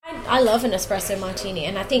I love an espresso martini,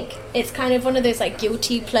 and I think it's kind of one of those like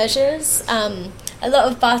guilty pleasures. A lot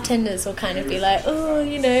of bartenders will kind of be like, oh,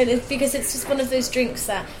 you know, because it's just one of those drinks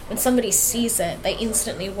that when somebody sees it, they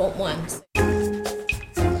instantly want one.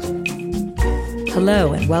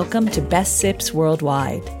 Hello and welcome to Best Sips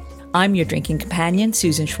Worldwide. I'm your drinking companion,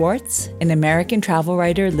 Susan Schwartz, an American travel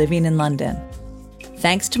writer living in London.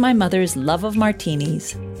 Thanks to my mother's love of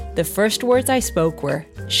martinis, the first words I spoke were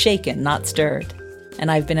shaken, not stirred, and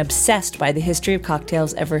I've been obsessed by the history of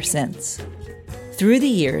cocktails ever since. Through the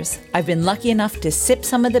years, I've been lucky enough to sip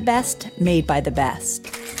some of the best made by the best.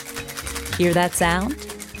 Hear that sound?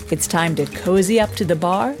 It's time to cozy up to the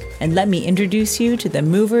bar and let me introduce you to the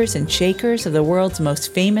movers and shakers of the world's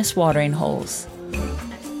most famous watering holes.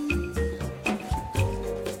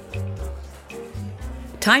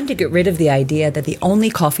 Time to get rid of the idea that the only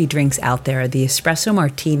coffee drinks out there are the espresso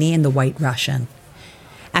martini and the white Russian.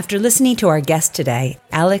 After listening to our guest today,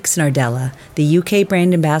 Alex Nardella, the UK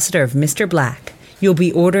brand ambassador of Mr. Black, you'll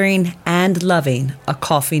be ordering and loving a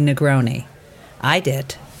coffee Negroni. I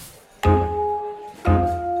did.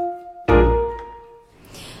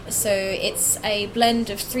 So it's a blend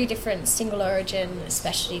of 3 different single origin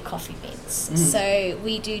specialty coffee beans. So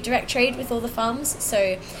we do direct trade with all the farms. So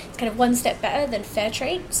it's kind of one step better than fair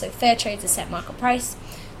trade. So fair trade is a set market price.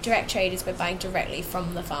 Direct trade is we're buying directly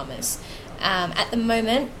from the farmers. At the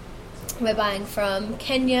moment, we're buying from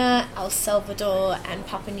Kenya, El Salvador, and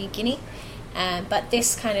Papua New Guinea. But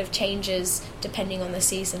this kind of changes depending on the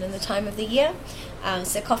season and the time of the year.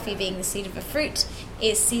 So coffee, being the seed of a fruit,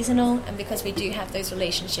 is seasonal, and because we do have those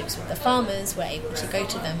relationships with the farmers, we're able to go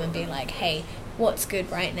to them and be like, hey, what's good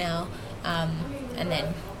right now? And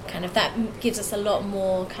then kind of that gives us a lot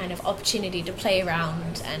more kind of opportunity to play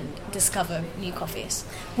around and discover new coffees.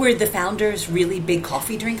 Were the founders really big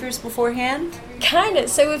coffee drinkers beforehand? Kind of.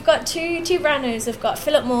 So we've got two brand owners. We've got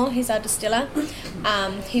Philip Moore, who's our distiller,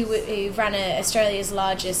 who ran Australia's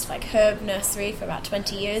largest herb nursery for about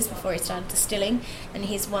 20 years before he started distilling, and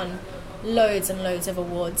he's won loads and loads of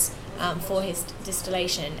awards for his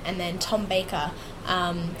distillation. And then Tom Baker,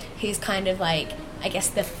 who's kind of I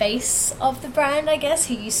guess the face of the brand,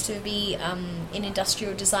 who used to be in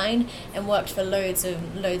industrial design and worked for loads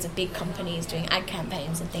of big companies doing ad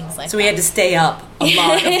campaigns and things like that. So we had to stay up a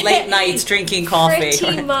lot of late nights drinking coffee.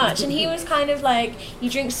 Pretty much. And he was kind of like,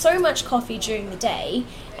 you drink so much coffee during the day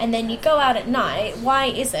and then you go out at night. Why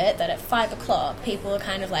is it that at 5 o'clock people are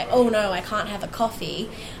kind of like, oh no, I can't have a coffee?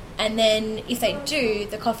 And then if they do,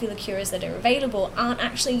 the coffee liqueurs that are available aren't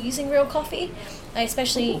actually using real coffee.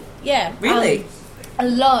 Especially, yeah. Really? A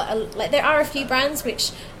lot. There are a few brands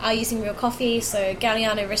which are using real coffee. So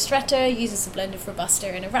Galliano Ristretto uses a blend of Robusta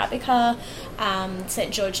and Arabica.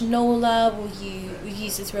 St. George Nola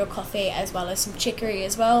uses real coffee as well as some chicory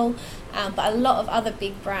as well. But a lot of other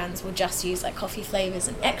big brands will just use coffee flavors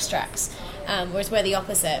and extracts. Whereas we're the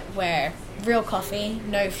opposite, where real coffee,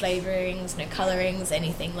 no flavorings, no colorings,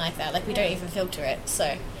 anything like that. We don't even filter it.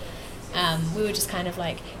 So we were just kind of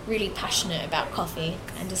really passionate about coffee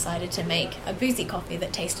and decided to make a boozy coffee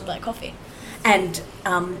that tasted like coffee. And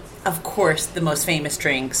of course, the most famous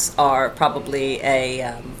drinks are probably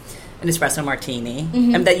an espresso martini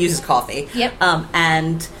that uses coffee. Yep.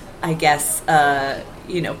 And I guess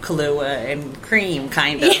Kahlua and cream,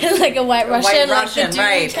 kind of. Yeah, like a White Russian, Russian, the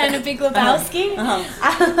right. kind of Big Lebowski.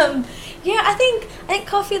 Yeah, I think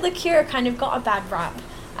coffee liqueur kind of got a bad rap.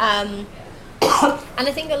 And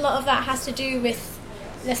I think a lot of that has to do with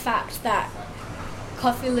the fact that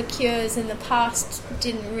coffee liqueurs in the past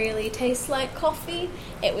didn't really taste like coffee.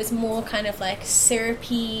 It was more kind of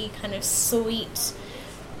syrupy, kind of sweet,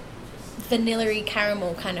 vanilla-y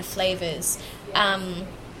caramel kind of flavors.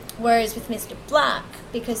 Whereas with Mr. Black,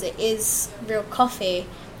 because it is real coffee,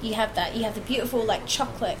 you have the beautiful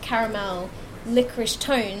chocolate, caramel, licorice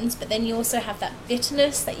tones, but then you also have that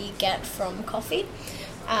bitterness that you get from coffee.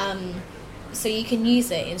 So you can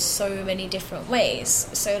use it in so many different ways.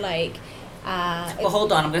 So well,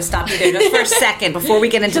 hold on. I'm going to stop you there just for a second before we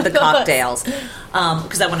get into the cocktails,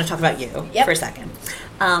 because I want to talk about you for a second.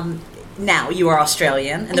 Now, you are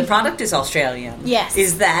Australian, and the product is Australian. Yes.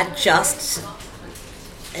 Is that just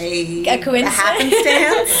a coincidence? A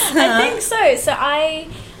happenstance? I think so. So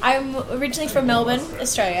I'm originally from Melbourne,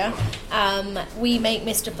 Australia. We make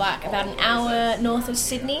Mr. Black about an hour north of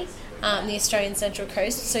Sydney, the Australian Central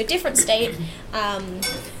Coast. So different state,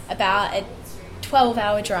 about a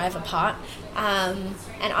 12-hour drive apart. And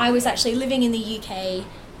I was actually living in the UK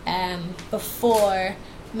before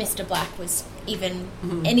Mr. Black was even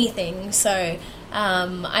anything. So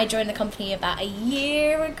I joined the company about a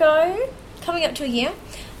year ago, coming up to a year.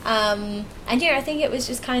 And yeah, I think it was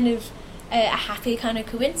just kind of a happy kind of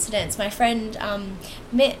coincidence. My friend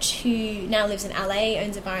Mitch, who now lives in LA,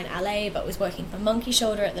 owns a bar in LA, but was working for Monkey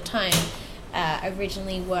Shoulder at the time,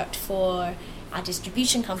 originally worked for a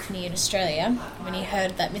distribution company in Australia. When he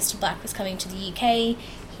heard that Mr. Black was coming to the UK,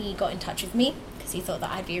 he got in touch with me because he thought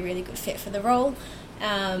that I'd be a really good fit for the role.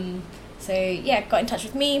 So yeah, got in touch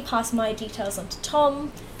with me, passed my details on to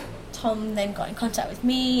Tom. Tom then got in contact with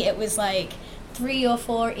me. It was like 3 or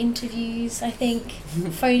 4 interviews, I think,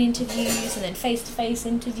 phone interviews and then face-to-face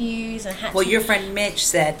interviews. And your friend Mitch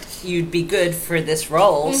said you'd be good for this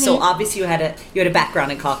role, so obviously you had a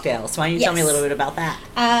background in cocktails. So why don't you tell me a little bit about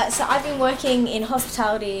that? So I've been working in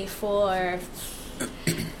hospitality for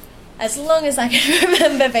as long as I can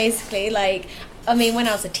remember, basically. Like, I mean, when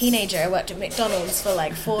I was a teenager, I worked at McDonald's for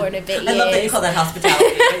like 4 and a bit years. I love that you call that hospitality,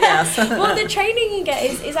 but yes. Well, the training you get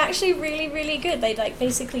is actually really, really good. They like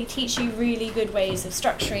basically teach you really good ways of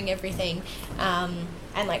structuring everything, and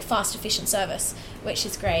like fast, efficient service, which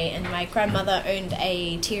is great. And my grandmother owned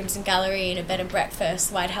a tea rooms and gallery and a bed and breakfast,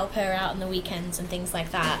 so I'd help her out on the weekends and things like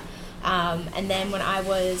that. And then when I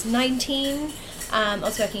was 19, I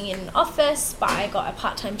was working in an office, but I got a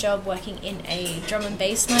part-time job working in a drum and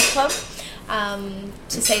bass nightclub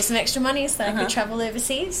to save some extra money so that I could travel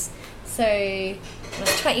overseas. So when I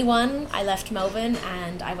was 21, I left Melbourne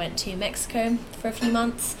and I went to Mexico for a few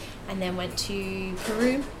months and then went to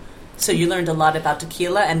Peru. So you learned a lot about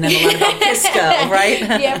tequila and then a lot about pisco, right?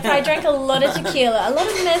 Yeah, I drank a lot of tequila, a lot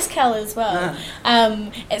of mezcal as well.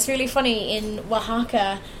 It's really funny, in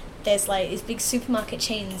Oaxaca, there's like these big supermarket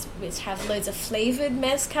chains which have loads of flavoured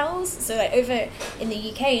mezcals. So like over in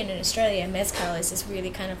the UK and in Australia, mezcal is this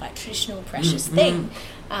really kind of like traditional precious thing.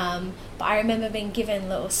 But I remember being given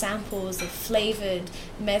little samples of flavoured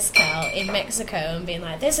mezcal in Mexico and being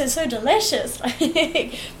like, this is so delicious.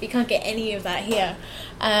 We can't get any of that here.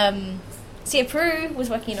 So yeah, Peru, was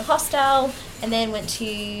working in a hostel, and then went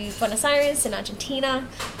to Buenos Aires in Argentina,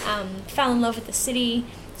 fell in love with the city,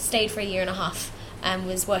 stayed for 1.5 years. And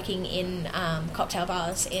was working in cocktail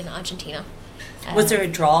bars in Argentina. Was there a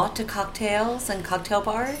draw to cocktails and cocktail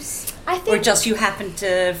bars? I think, or just you happened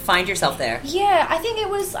to find yourself there? Yeah, I think it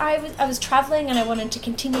was. I was traveling and I wanted to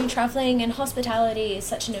continue traveling. And hospitality is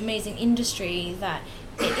such an amazing industry that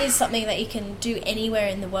it is something that you can do anywhere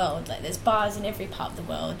in the world. Like there's bars in every part of the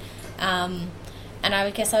world, and I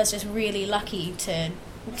guess I was just really lucky to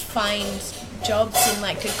find jobs in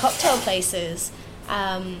like good cocktail places.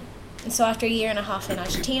 And so after 1.5 years in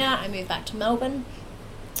Argentina, I moved back to Melbourne,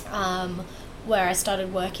 where I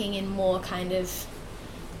started working in more kind of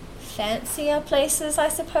fancier places, I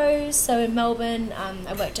suppose. So in Melbourne,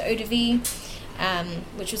 I worked at Eau de Vie,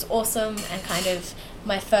 which was awesome, and kind of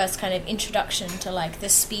my first kind of introduction to like the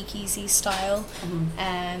speakeasy style.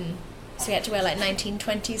 So we had to wear like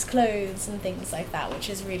 1920s clothes and things like that, which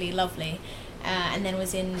is really lovely. And then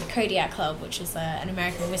was in Kodiak Club, which is an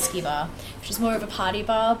American whiskey bar, which is more of a party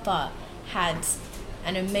bar, but had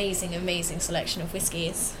an amazing, amazing selection of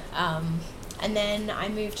whiskies. And then I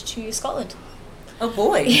moved to Scotland. Oh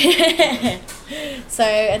boy! So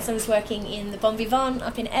I was working in the Bon Vivant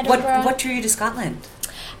up in Edinburgh. What drew you to Scotland?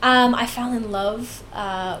 I fell in love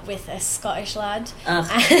with a Scottish lad. Yes,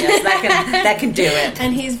 that can do it.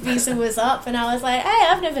 And his visa was up, and I was like, hey,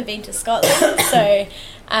 I've never been to Scotland, so...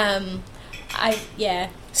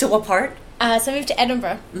 So what part? So I moved to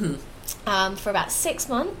Edinburgh for about 6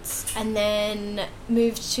 months, and then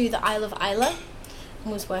moved to the Isle of Islay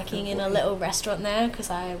and was working in a little restaurant there because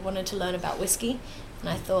I wanted to learn about whiskey. And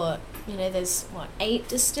I thought, there's 8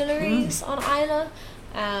 distilleries on Islay.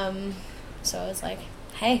 So I was like,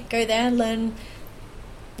 hey, go there, learn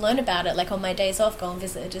about it. Like on my days off, go and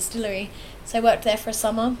visit a distillery. So I worked there for a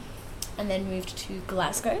summer, and then moved to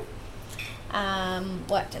Glasgow.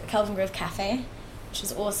 Worked at the Kelvin Grove Cafe, which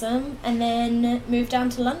was awesome, and then moved down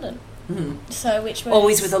to London. So, which was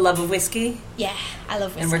always with a love of whiskey. Yeah, I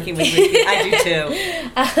love whiskey. And working with whiskey, I do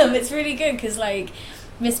too. It's really good because like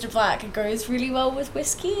Mr. Black goes really well with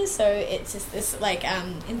whiskey, so it's just this like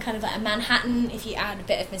in kind of like a Manhattan. If you add a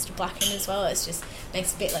bit of Mr. Black in as well, it's just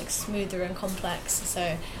makes it a bit like smoother and complex.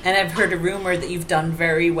 So, and I've heard a rumor that you've done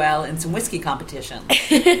very well in some whiskey competitions.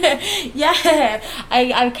 Yeah,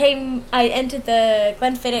 I entered the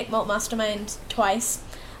Glenfiddich Malt Mastermind twice.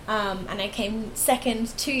 And I came second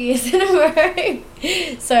 2 years in a row,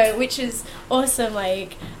 so which is awesome.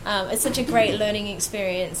 Like it's such a great learning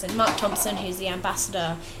experience. And Mark Thompson, who's the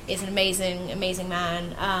ambassador, is an amazing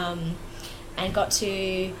man. And got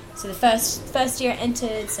to the first year I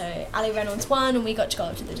entered. So Ali Reynolds won, and we got to go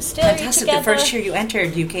up to the distillery Fantastic. together. The first year you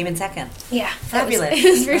entered, you came in second. Yeah, fabulous.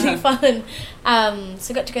 It was really fun.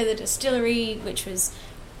 So got to go to the distillery, which was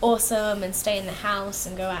awesome and stay in the house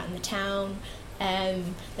and go out in the town.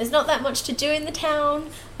 There's not that much to do in the town.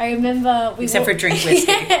 I remember except for drink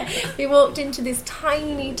whiskey. We walked into this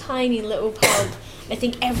tiny, tiny little pub. I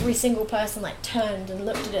think every single person like turned and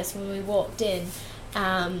looked at us when we walked in.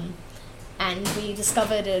 And we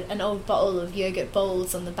discovered an old bottle of yogurt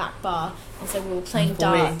bowls on the back bar, and so we were playing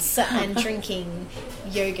darts and drinking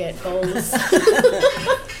yogurt bowls.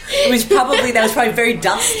 That was probably very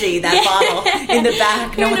dusty, that bottle in the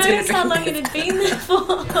back. Who knows how long it had been there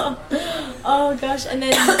for? Oh gosh! And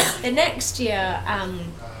then the next year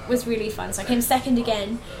was really fun. So I came second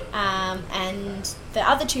again, and the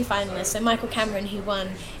other two finalists, so Michael Cameron, who won,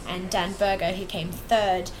 and Dan Berger, who came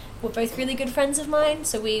third, were both really good friends of mine.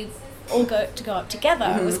 So we all go up together.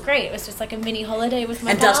 Mm-hmm. It was great. It was just like a mini holiday with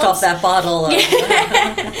my pals. Dust off that bottle.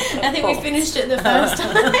 I think we finished it the first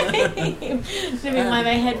time.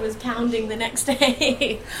 My head was pounding the next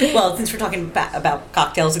day. Well, since we're talking about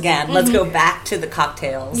cocktails again, let's go back to the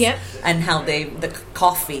cocktails. Yep. And how the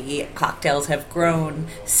coffee cocktails have grown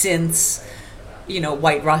since,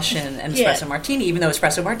 White Russian and Espresso Martini, even though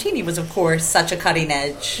Espresso Martini was, of course, such a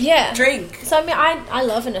cutting-edge drink. So, I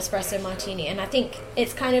love an Espresso Martini, and I think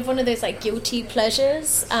it's kind of one of those, guilty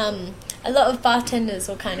pleasures. A lot of bartenders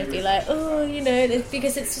will kind of be like,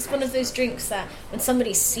 because it's just one of those drinks that when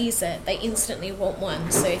somebody sees it, they instantly want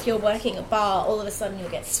one. So if you're working a bar, all of a sudden you'll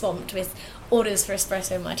get swamped with orders for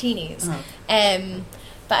Espresso Martinis. Uh-huh.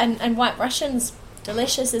 And White Russian's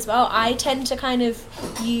delicious as well. I tend to kind of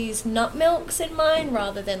use nut milks in mine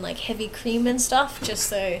rather than heavy cream and stuff, just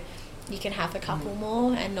so you can have a couple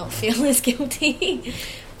more and not feel as guilty.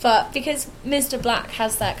 But because Mr. Black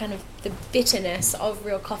has that kind of the bitterness of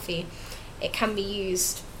real coffee, it can be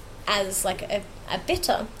used as a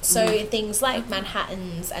bitter. So things like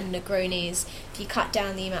Manhattans and Negronis, if you cut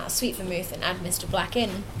down the amount of sweet vermouth and add Mr. Black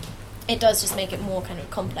in, it does just make it more kind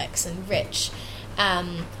of complex and rich.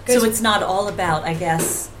 So it's not all about, I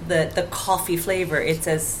guess, the coffee flavor.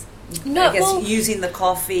 It's using the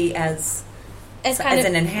coffee as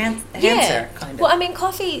an enhancer, kind of. Well,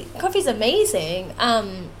 coffee's amazing.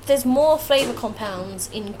 There's more flavor compounds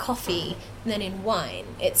in coffee than in wine.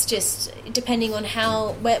 It's just depending on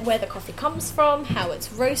where the coffee comes from, how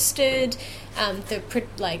it's roasted,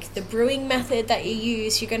 the brewing method that you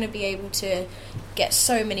use. You're going to be able to get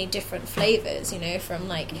so many different flavors,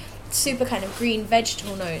 from super kind of green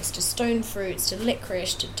vegetable notes to stone fruits to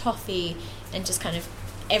licorice to toffee and just kind of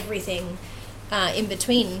everything in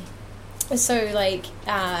between. So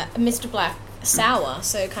Mr. Black sour,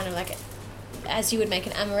 so kind of as you would make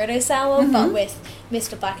an amaretto sour, but with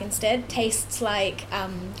Mr. Black instead, tastes like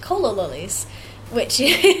cola lollies, which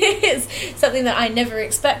is something that I never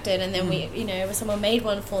expected. And then someone made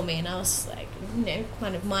one for me, and I was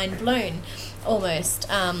kind of mind blown, almost.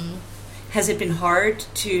 Has it been hard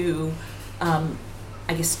to,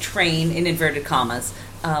 train, in inverted commas,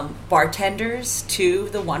 bartenders to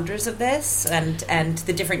the wonders of this and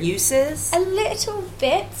the different uses? A little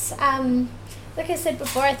bit. Like I said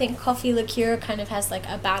before, I think coffee liqueur kind of has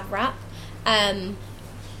a bad rap.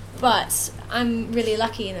 But I'm really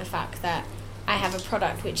lucky in the fact that I have a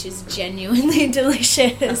product which is genuinely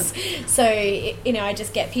delicious. So, I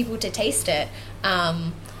just get people to taste it.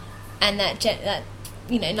 And that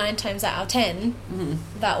 9 times out of 10,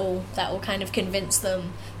 that will kind of convince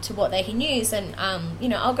them to what they can use. And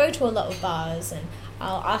I'll go to a lot of bars and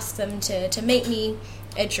I'll ask them to make me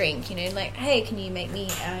a drink. Hey, can you make me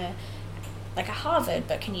a Harvard,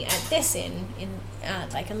 but can you add this in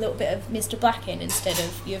a little bit of Mr. Black in instead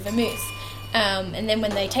of your vermouth? And then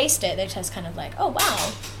when they taste it, they're just kind of oh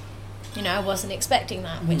wow. I wasn't expecting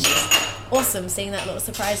that, which is awesome, seeing that little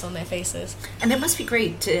surprise on their faces. And it must be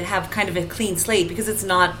great to have kind of a clean slate, because it's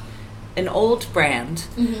not an old brand.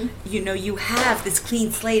 You have this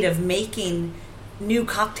clean slate of making new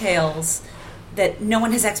cocktails that no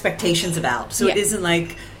one has expectations about. So it isn't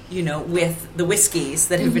with the whiskeys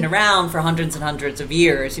that have been around for hundreds and hundreds of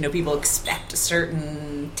years, people expect a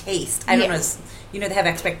certain taste. I don't know, they have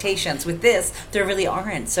expectations. With this, there really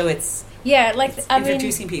aren't. So it's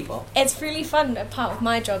introducing people. It's really fun. A part of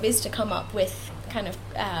my job is to come up with kind of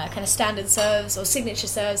standard serves or signature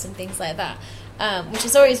serves and things like that, which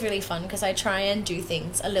is always really fun because I try and do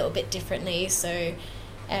things a little bit differently. So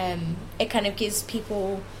it kind of gives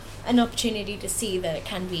people an opportunity to see that it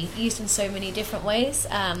can be used in so many different ways.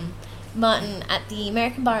 Martin at the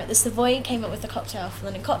American Bar at the Savoy came up with a cocktail for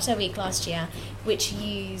London Cocktail Week last year, which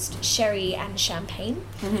used sherry and champagne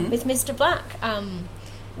with Mr. Black,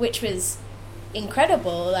 which was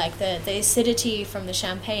incredible. Like the acidity from the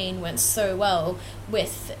champagne went so well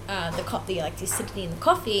with the acidity in the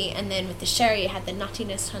coffee, and then with the sherry, it had the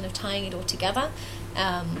nuttiness kind of tying it all together.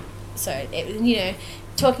 So it,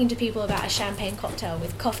 talking to people about a champagne cocktail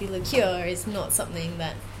with coffee liqueur is not something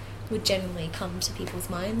that would generally come to people's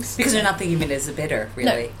minds. Because they're not thinking of it as a bitter,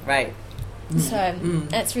 really. No. Right. So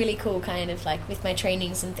that's really cool, kind of like with my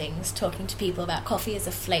trainings and things, talking to people about coffee as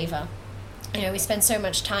a flavour. We spend so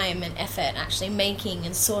much time and effort actually making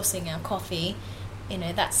and sourcing our coffee.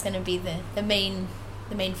 That's going to be the main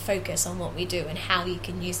focus on what we do and how you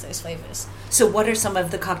can use those flavours. So what are some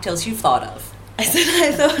of the cocktails you've thought of?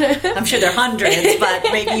 I'm sure there are hundreds, but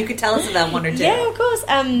maybe you could tell us about one or two. Yeah, of course.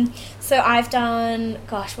 So I've done,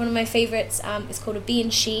 one of my favourites is called a B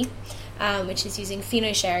and She, which is using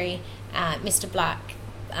Fino Sherry, Mr. Black,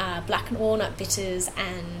 black and walnut bitters,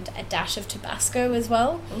 and a dash of Tabasco as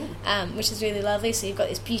well, which is really lovely. So you've got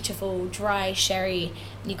this beautiful dry sherry,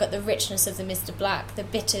 and you've got the richness of the Mr. Black, the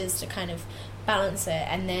bitters to kind of balance it,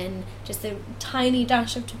 and then just a tiny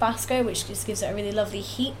dash of Tabasco, which just gives it a really lovely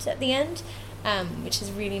heat at the end, which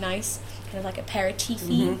is really nice, kind of like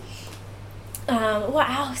aperitif-y. What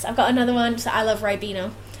else? I've got another one. So I love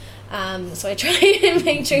Ribena. So I try and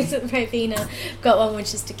make drinks with Ribena. Got one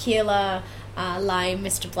which is tequila, lime,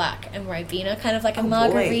 Mr. Black, and Ribena, kind of like a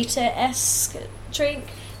margarita-esque drink,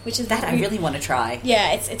 which is that I really want to try.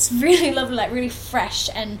 Yeah, it's really lovely, like really fresh,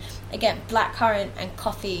 and again, blackcurrant and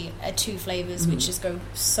coffee are two flavors which just go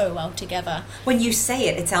so well together. When you say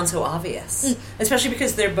it, it sounds so obvious, especially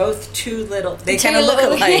because they're both they kind of look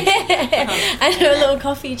alike. I know, a little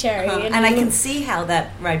coffee cherry, and I can see how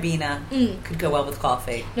that Ribena could go well with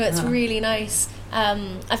coffee. No, it's really nice.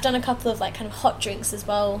 I've done a couple of like kind of hot drinks as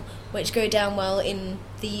well, which go down well in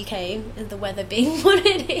the UK, the weather being what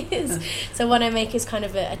it is. So what I make is kind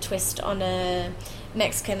of a twist on a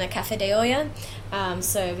Mexican café de olla.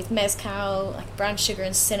 So with mezcal, like brown sugar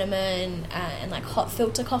and cinnamon, and like hot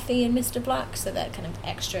filter coffee in Mr. Black, so that kind of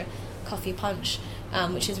extra coffee punch,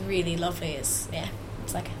 which is really lovely. It's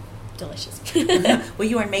like delicious. Well,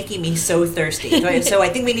 you are making me so thirsty. So I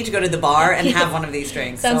think we need to go to the bar and have one of these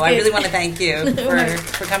drinks. Sounds so good. I really want to thank you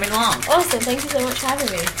for coming along. Awesome. Thank you so much for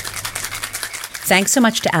having me. Thanks so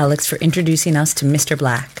much to Alex for introducing us to Mr.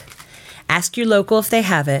 Black. Ask your local if they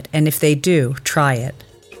have it, and if they do, try it.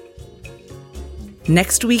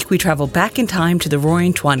 Next week, we travel back in time to the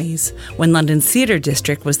Roaring '20s, when London's theatre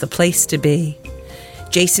district was the place to be.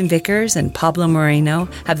 Jason Vickers and Pablo Moreno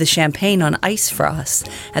have the champagne on ice for us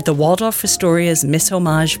at the Waldorf Astoria's Miss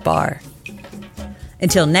Hommage Bar.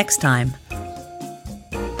 Until next time,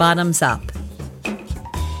 bottoms up.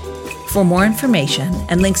 For more information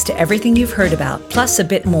and links to everything you've heard about, plus a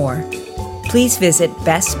bit more, please visit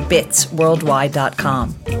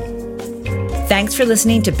bestbitsworldwide.com. Thanks for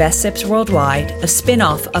listening to Best Sips Worldwide, a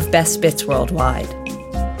spin-off of Best Bits Worldwide.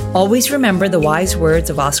 Always remember the wise words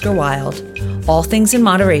of Oscar Wilde: all things in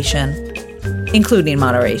moderation, including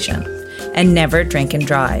moderation, and never drink and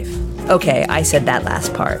drive. Okay, I said that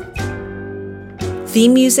last part.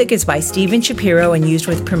 Theme music is by Steven Shapiro and used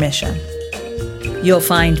with permission. You'll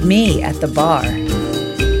find me at the bar